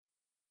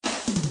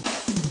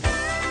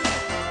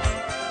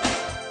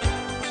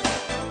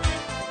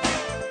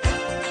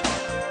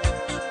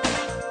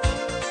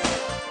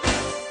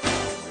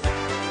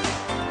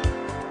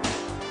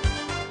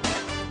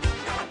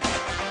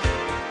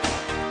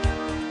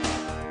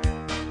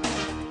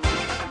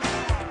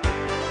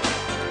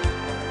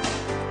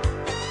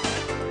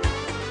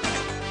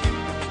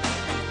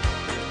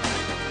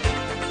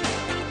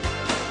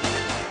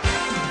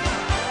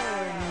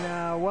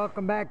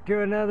welcome back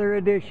to another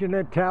edition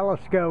of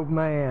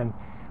TelescopeMan.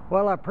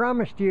 Well, I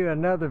promised you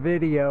another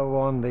video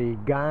on the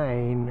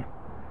gain.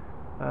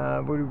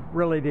 We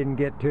really didn't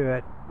get to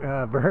it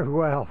very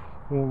well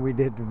when we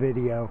did the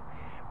video.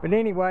 But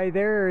anyway,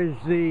 there is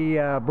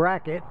the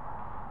bracket.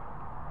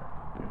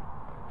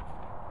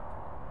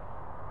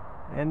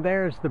 And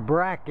there's the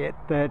bracket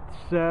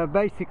that's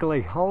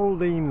basically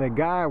holding the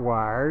guy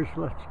wires.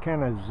 Let's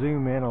kind of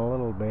zoom in a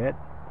little bit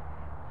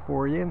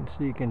for you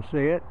so you can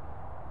see it.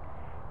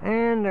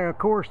 And of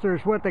course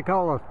there's what they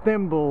call a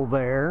thimble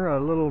there,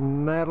 a little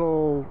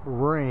metal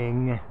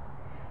ring,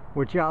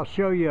 which I'll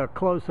show you a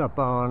close-up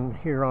on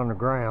here on the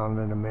ground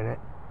in a minute,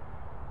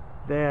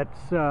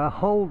 that's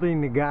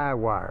holding the guy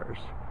wires.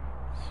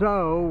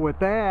 So with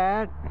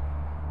that,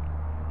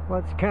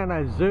 let's kind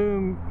of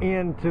zoom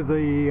into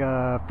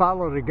the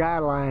follow the guy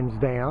lines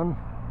down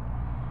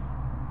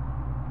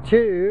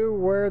to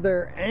where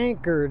they're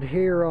anchored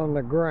here on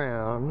the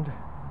ground.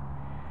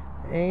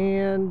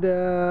 And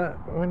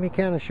let me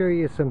kind of show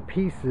you some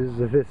pieces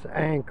of this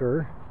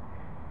anchor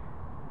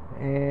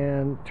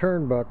and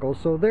turnbuckle.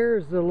 So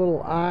there's the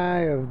little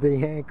eye of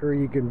the anchor.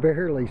 You can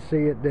barely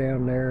see it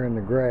down there in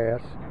the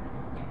grass.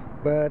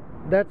 But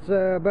that's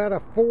about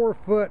a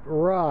 4-foot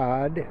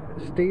rod,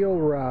 steel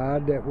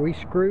rod, that we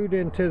screwed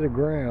into the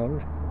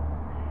ground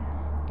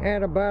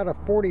at about a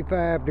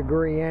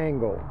 45-degree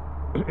angle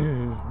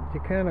to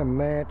kind of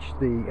match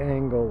the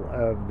angle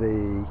of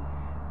the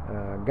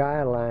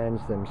guy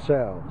lines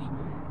themselves.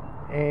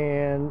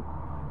 And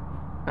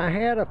I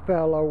had a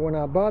fellow, when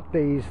I bought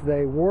these,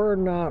 they were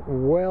not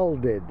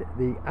welded.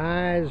 The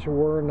eyes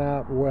were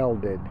not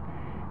welded.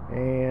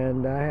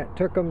 And I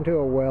took them to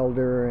a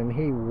welder, and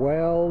he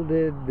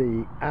welded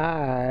the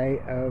eye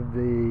of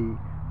the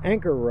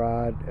anchor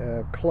rod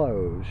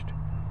closed,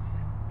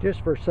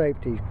 just for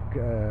safety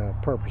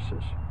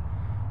purposes.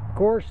 Of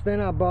course,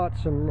 then I bought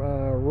some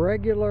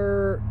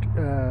regular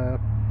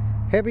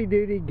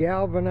heavy-duty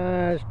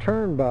galvanized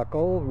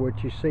turnbuckle,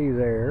 which you see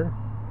there,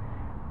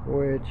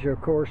 which of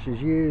course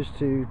is used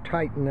to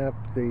tighten up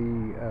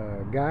the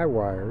guy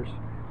wires.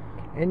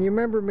 And you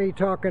remember me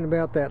talking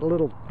about that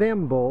little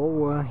thimble?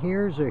 Well,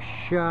 here's a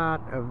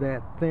shot of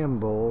that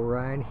thimble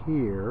right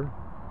here.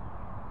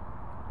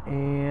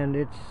 And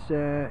it's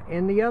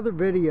in the other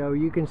video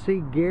you can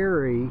see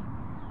Gary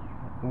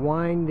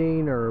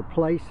winding or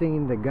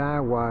placing the guy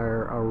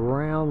wire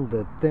around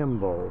the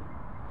thimble.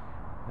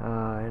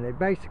 And it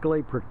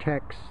basically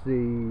protects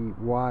the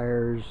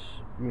wires,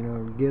 you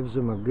know, gives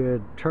them a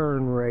good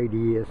turn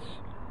radius,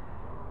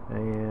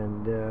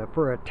 and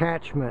for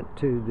attachment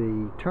to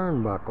the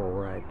turnbuckle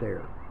right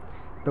there.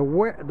 The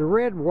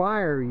red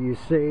wire you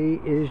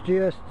see is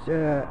just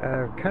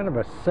a kind of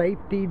a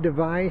safety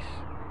device.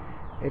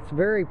 It's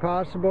very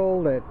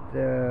possible that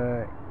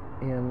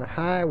in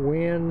high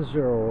winds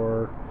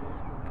or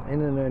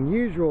in an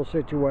unusual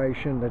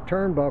situation, the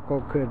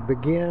turnbuckle could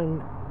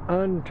begin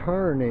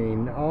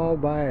unturning all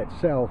by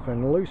itself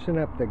and loosen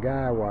up the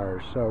guy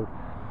wires. So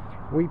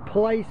we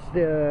placed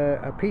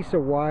a piece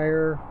of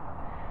wire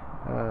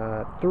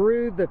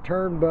through the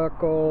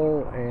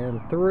turnbuckle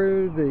and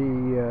through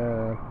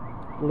the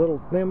little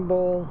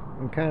thimble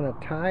and kind of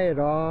tie it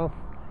off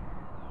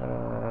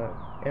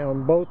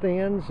on both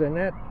ends, and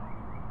that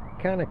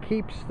kind of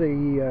keeps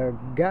the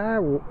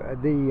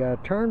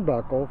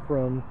turnbuckle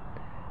from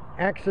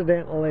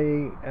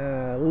accidentally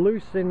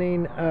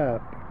loosening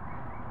up.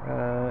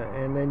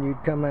 And then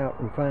you'd come out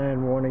and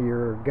find one of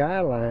your guy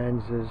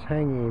lines is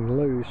hanging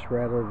loose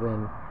rather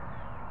than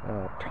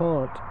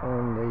taut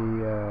on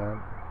the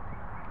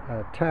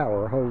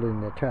tower,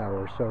 holding the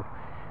tower. So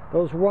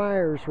those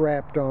wires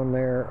wrapped on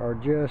there are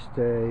just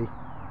a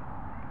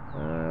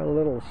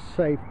little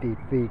safety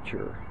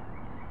feature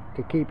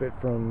to keep it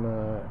from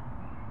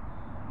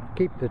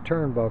keep the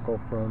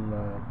turnbuckle from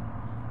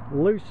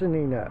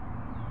loosening up.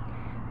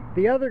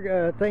 The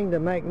other thing to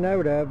make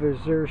note of is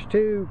there's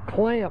two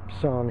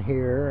clamps on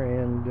here,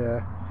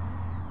 and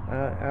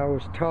I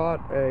was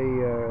taught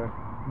a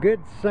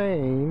good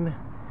saying,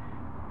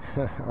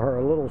 or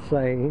a little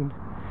saying,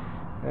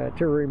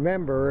 to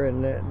remember,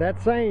 and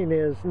that saying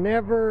is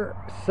never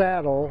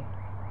saddle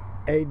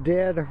a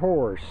dead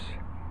horse.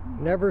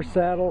 Never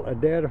saddle a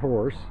dead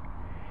horse.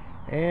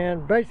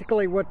 And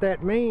basically what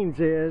that means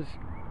is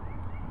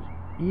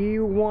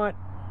you want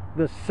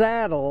the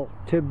saddle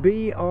to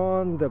be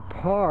on the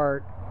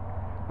part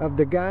of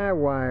the guy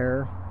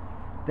wire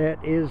that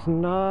is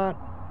not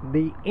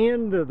the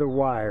end of the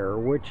wire,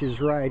 which is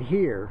right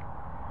here.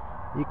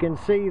 You can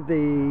see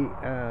the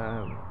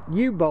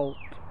U-bolt,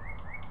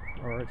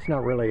 or it's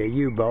not really a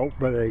U-bolt,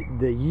 but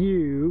the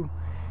U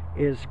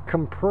is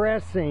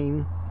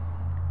compressing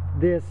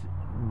this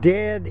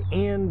dead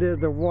end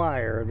of the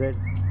wire that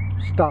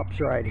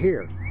stops right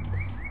here.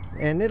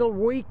 And it'll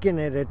weaken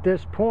it at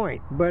this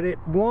point, but it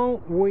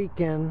won't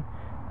weaken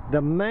the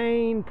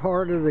main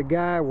part of the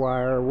guy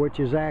wire, which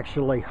is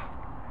actually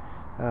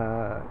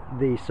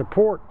the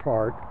support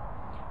part.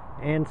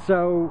 And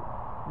so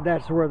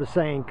that's where the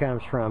saying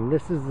comes from.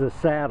 This is the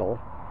saddle.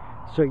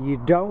 So you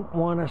don't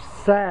want to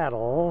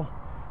saddle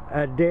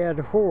a dead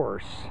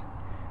horse.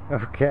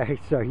 Okay,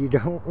 so you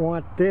don't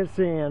want this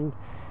end,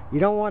 you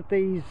don't want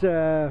these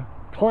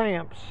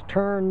clamps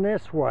turned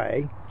this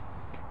way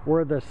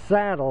where the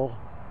saddle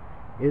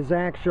is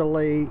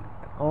actually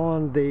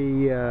on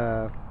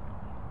the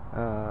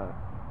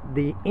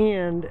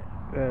end,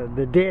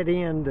 the dead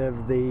end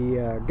of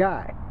the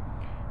guy.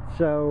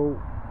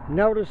 So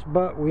notice,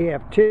 but we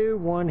have two,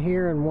 one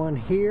here and one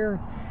here,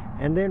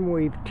 and then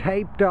we've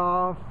taped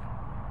off.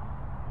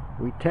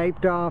 We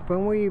taped off,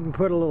 and we even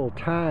put a little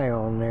tie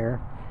on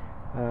there.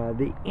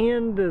 The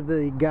end of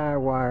the guy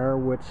wire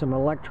with some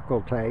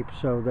electrical tape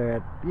so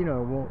that, you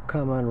know, it won't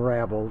come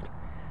unraveled,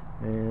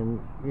 and,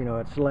 you know,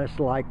 it's less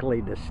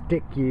likely to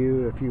stick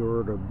you if you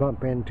were to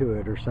bump into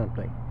it or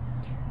something,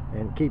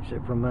 and keeps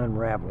it from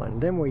unraveling.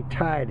 Then we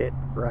tied it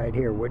right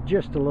here with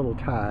just a little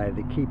tie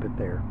to keep it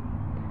there.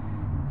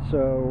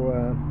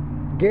 So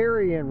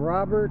Gary and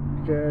Robert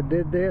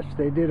did this.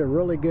 They did a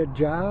really good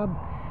job.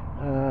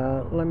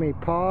 Let me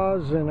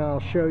pause and I'll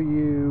show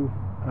you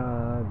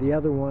the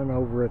other one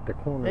over at the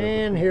corner.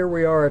 And here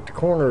we are at the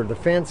corner of the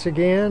fence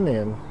again,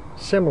 in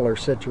similar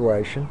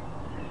situation.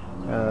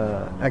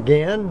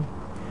 Again,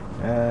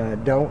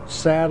 don't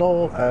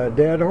saddle a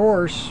dead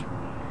horse.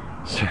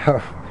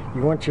 So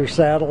you want your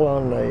saddle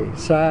on the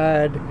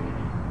side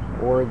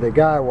where the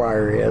guy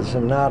wire is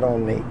and not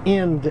on the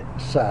end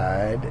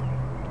side.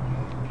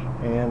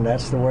 And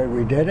that's the way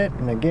we did it.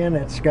 And again,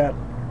 it's got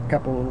a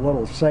couple of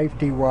little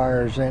safety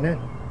wires in it,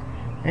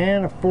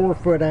 and a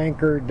 4-foot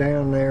anchor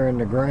down there in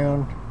the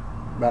ground,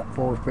 about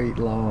 4 feet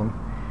long,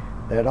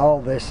 that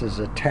all this is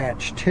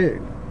attached to.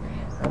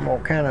 I'm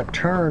going to kind of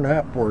turn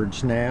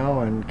upwards now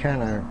and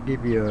kind of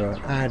give you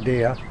an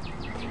idea.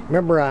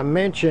 Remember, I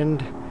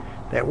mentioned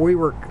that we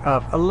were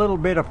a little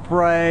bit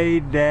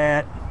afraid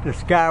that the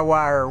sky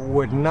wire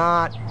would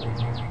not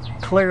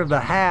clear the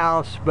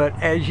house, but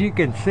as you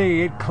can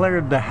see, it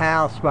cleared the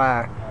house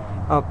by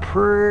a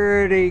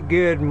pretty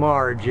good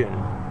margin.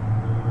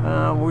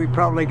 We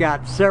probably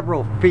got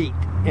several feet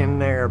in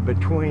there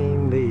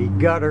between the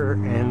gutter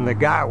and the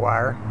guy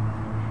wire.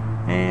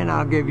 And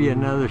I'll give you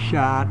another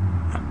shot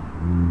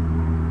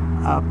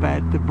up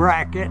at the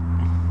bracket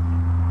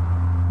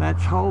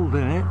that's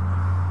holding it.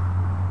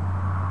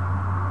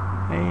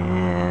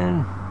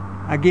 And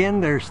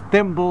again, there's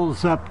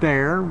thimbles up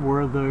there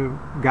where the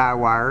guy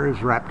wire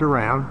is wrapped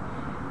around,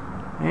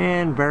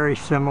 and very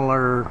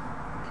similar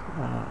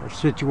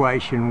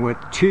situation with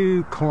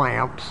two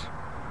clamps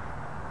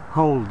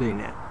holding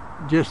it,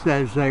 just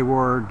as they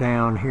were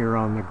down here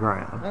on the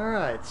ground.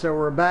 Alright, so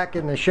we're back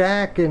in the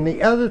shack, and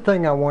the other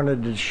thing I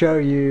wanted to show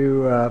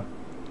you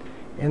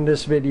in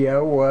this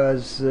video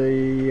was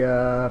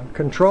the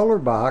controller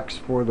box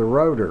for the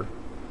rotor.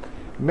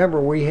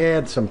 Remember, we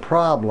had some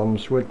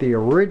problems with the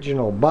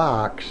original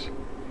box,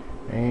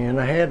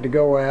 and I had to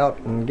go out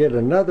and get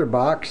another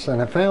box,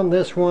 and I found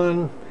this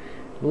one.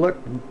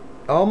 Looked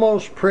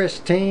almost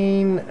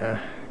pristine.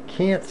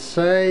 Can't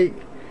say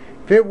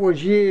if it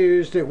was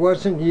used. It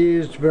wasn't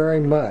used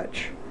very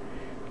much,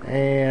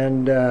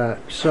 and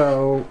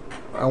so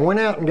I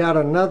went out and got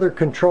another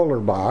controller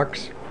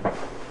box,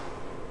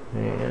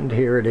 and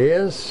here it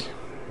is.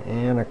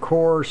 And of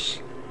course,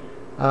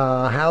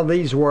 how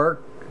these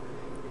work,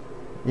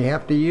 you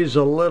have to use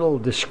a little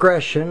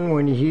discretion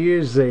when you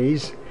use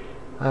these.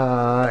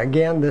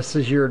 Again, this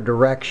is your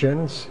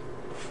directions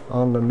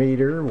on the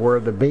meter where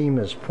the beam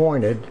is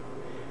pointed,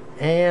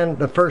 and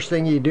the first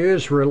thing you do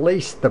is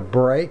release the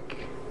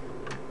brake,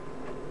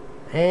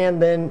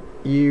 and then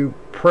you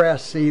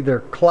press either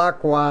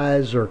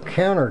clockwise or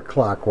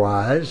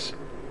counterclockwise,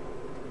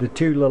 the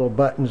two little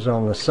buttons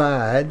on the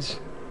sides,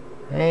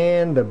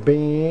 and the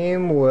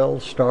beam will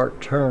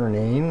start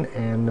turning,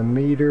 and the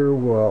meter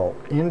will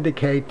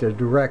indicate the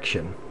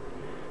direction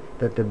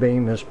that the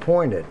beam is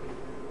pointed.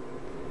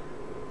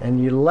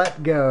 And you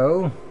let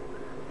go,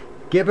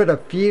 give it a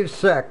few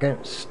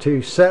seconds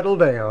to settle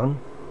down,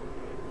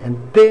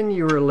 and then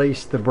you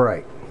release the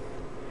brake.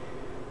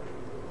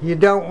 You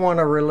don't want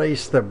to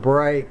release the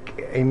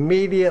brake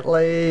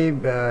immediately.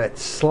 It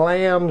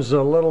slams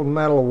a little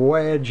metal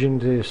wedge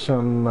into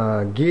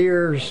some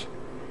gears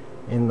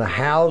in the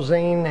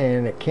housing,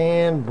 and it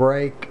can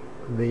break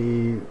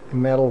the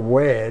metal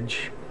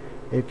wedge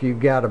if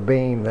you've got a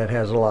beam that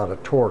has a lot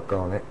of torque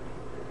on it.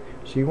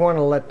 So you want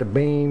to let the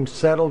beam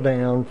settle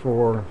down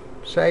for,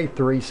 say,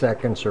 3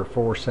 seconds or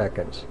 4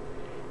 seconds,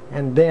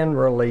 and then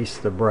release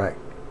the brake.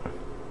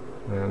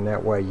 And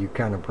that way you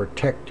kind of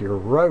protect your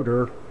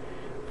rotor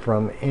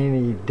from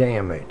any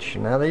damage.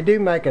 Now, they do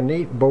make a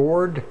neat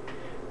board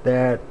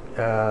that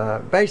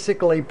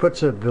basically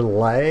puts a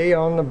delay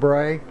on the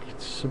brake.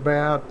 It's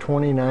about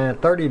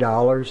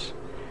 $30,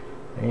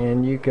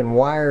 and you can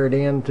wire it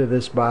into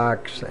this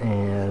box,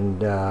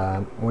 and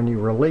when you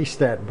release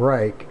that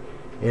brake,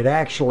 it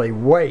actually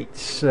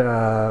waits 3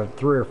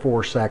 or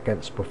 4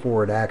 seconds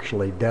before it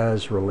actually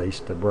does release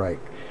the brake.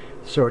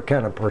 So it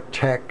kind of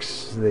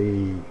protects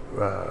the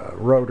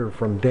rotor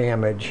from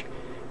damage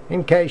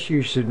in case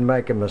you should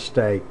make a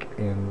mistake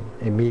and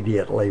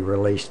immediately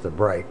release the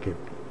brake.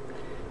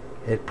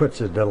 it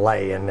puts a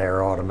delay in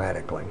there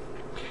automatically.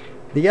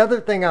 The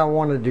other thing I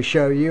wanted to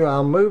show you,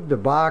 I'll move the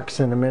box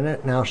in a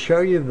minute and I'll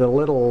show you the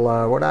little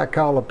what I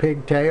call a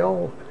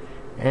pigtail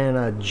and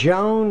a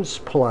Jones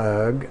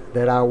plug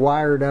that I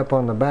wired up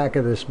on the back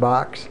of this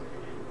box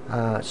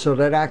so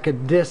that I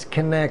could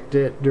disconnect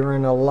it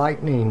during a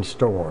lightning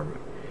storm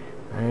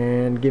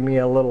and give me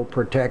a little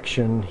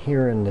protection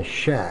here in the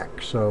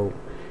shack. So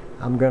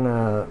I'm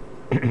gonna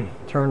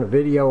turn the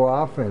video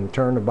off and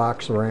turn the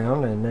box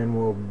around, and then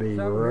we'll be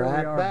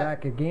right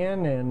back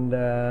again. And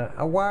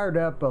I wired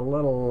up a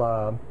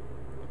little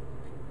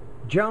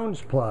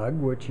Jones plug,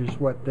 which is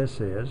what this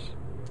is,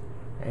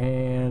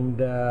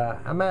 and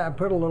I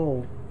put a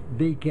little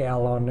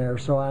decal on there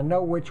so I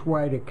know which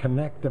way to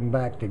connect them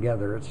back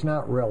together. It's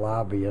not real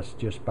obvious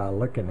just by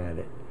looking at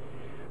it,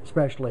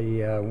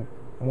 especially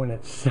when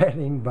it's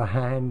setting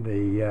behind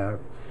the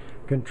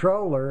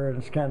controller and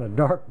it's kind of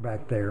dark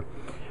back there.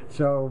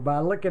 So by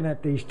looking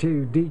at these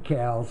two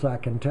decals, I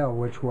can tell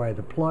which way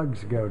the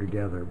plugs go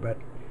together. But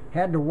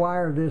had to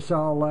wire this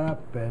all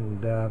up,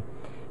 and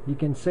you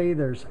can see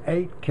there's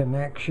 8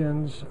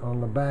 connections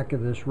on the back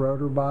of this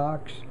rotor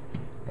box.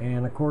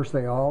 And of course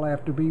they all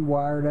have to be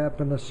wired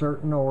up in a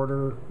certain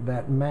order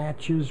that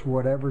matches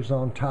whatever's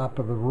on top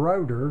of the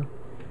rotor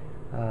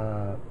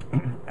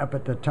up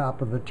at the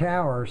top of the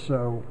tower.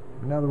 So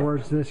in other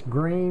words, this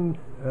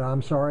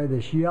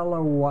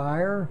yellow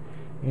wire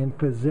in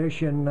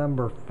position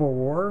number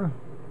 4,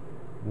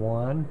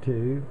 1,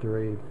 2,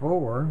 3,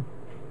 4.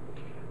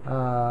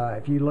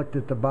 If you looked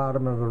at the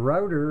bottom of the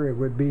rotor, it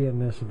would be in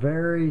this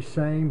very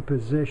same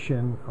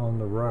position on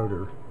the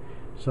rotor.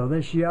 So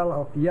this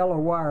yellow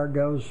wire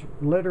goes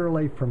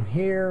literally from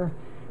here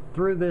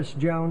through this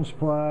Jones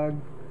plug,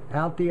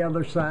 out the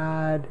other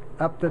side,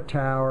 up the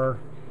tower,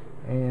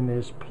 and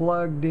is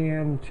plugged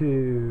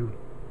into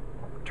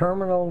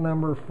terminal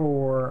number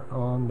 4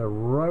 on the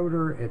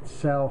rotor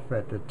itself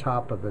at the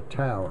top of the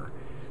tower.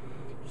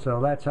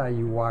 So that's how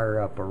you wire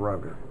up a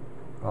rotor.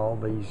 All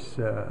these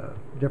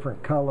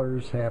different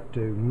colors have to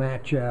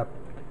match up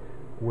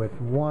with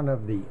one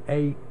of the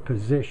 8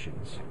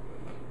 positions.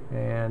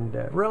 And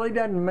it really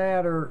doesn't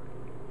matter.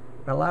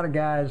 A lot of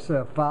guys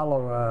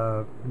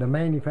follow the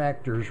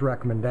manufacturer's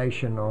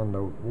recommendation on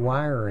the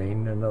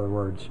wiring. In other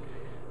words,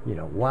 you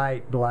know,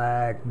 white,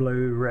 black,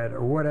 blue, red,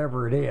 or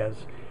whatever it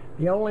is.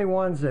 The only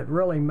ones that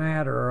really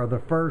matter are the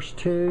first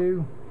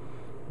 2,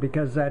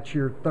 because that's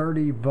your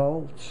 30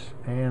 volts,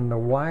 and the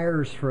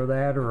wires for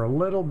that are a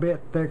little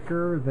bit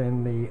thicker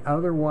than the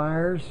other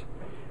wires.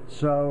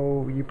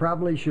 So you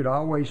probably should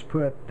always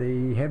put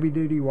the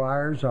heavy-duty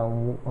wires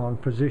on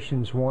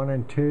positions 1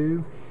 and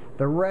 2.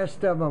 The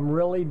rest of them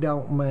really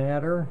don't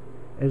matter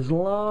as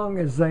long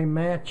as they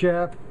match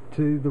up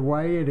to the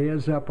way it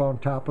is up on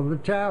top of the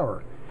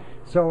tower.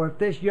 So if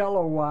this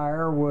yellow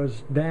wire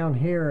was down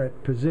here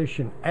at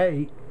position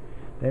 8,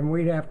 then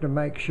we'd have to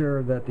make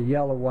sure that the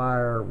yellow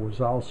wire was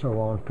also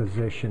on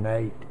position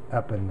 8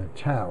 up in the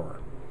tower.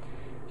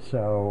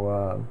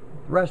 So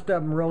the rest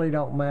of them really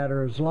don't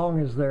matter as long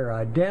as they're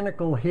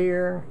identical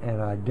here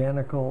and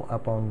identical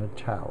up on the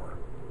tower.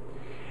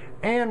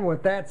 And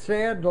with that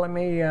said, let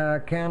me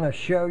kind of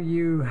show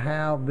you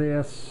how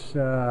this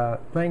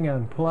thing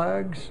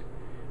unplugs.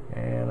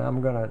 And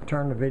I'm going to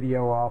turn the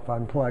video off,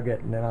 unplug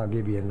it, and then I'll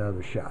give you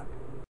another shot.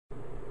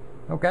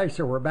 Okay,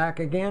 so we're back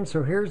again.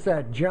 So here's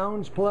that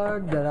Jones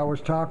plug that I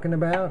was talking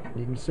about.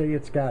 You can see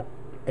it's got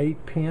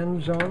 8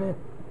 pins on it,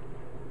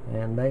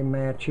 and they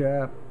match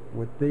up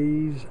with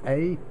these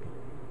 8.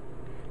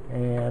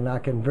 And I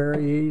can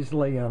very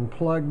easily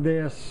unplug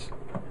this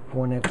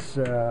when it's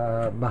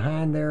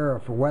behind there,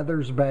 if the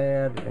weather's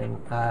bad,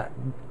 and I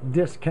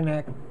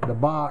disconnect the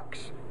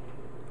box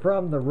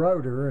from the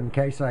rotor in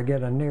case I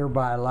get a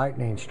nearby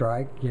lightning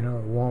strike. You know,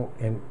 it won't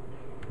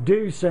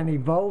induce any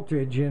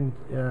voltage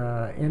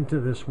into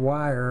this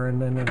wire,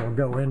 and then it'll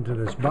go into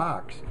this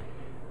box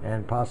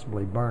and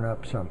possibly burn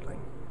up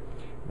something.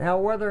 Now,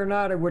 whether or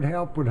not it would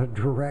help with a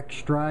direct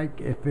strike,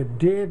 if it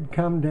did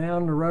come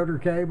down the rotor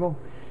cable,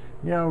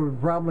 you know, it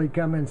would probably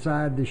come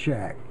inside the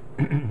shack.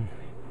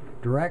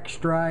 Direct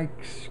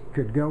strikes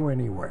could go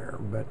anywhere,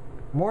 but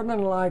more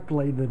than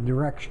likely the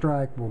direct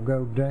strike will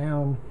go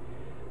down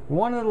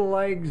one of the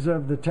legs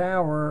of the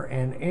tower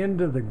and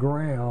into the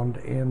ground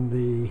in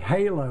the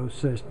halo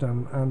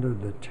system under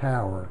the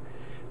tower.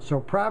 So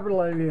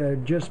probably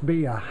just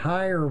be a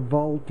higher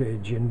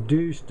voltage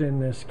induced in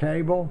this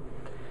cable,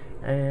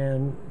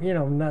 and you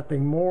know,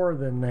 nothing more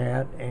than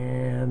that.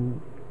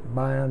 And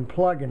by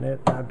unplugging it,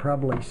 I'd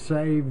probably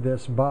save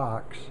this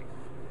box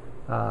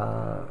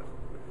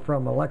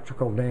from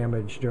electrical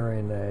damage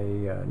during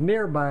a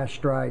nearby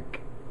strike,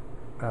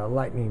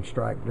 lightning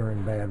strike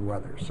during bad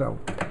weather. So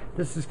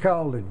this is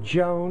called a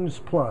Jones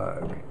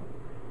plug,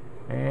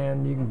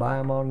 and you can buy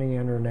them on the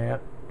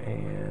internet,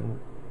 and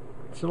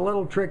it's a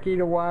little tricky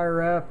to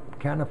wire up,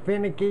 kind of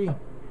finicky.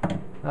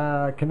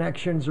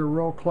 Connections are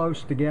real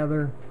close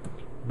together,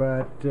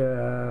 but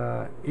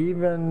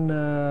even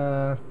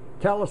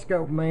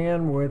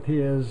TelescopeMan with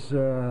his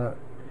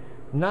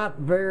not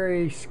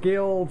very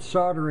skilled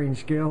soldering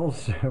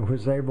skills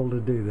was able to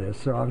do this,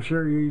 so I'm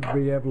sure you'd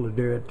be able to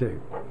do it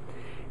too.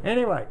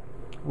 Anyway,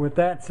 with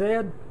that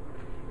said,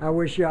 I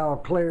wish y'all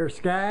clear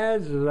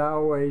skies as I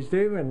always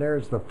do, and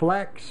there's the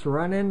Flex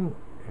running.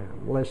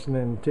 I'm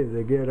listening to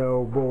the good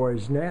old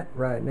boys net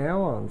right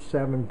now on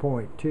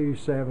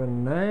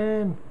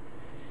 7.279.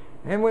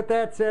 And with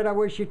that said, I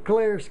wish you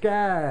clear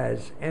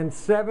skies and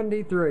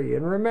 73.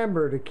 And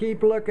remember to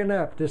keep looking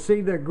up to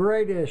see the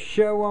greatest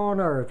show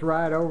on earth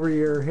right over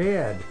your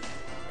head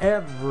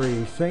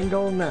every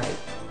single night.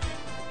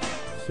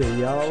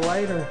 See y'all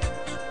later.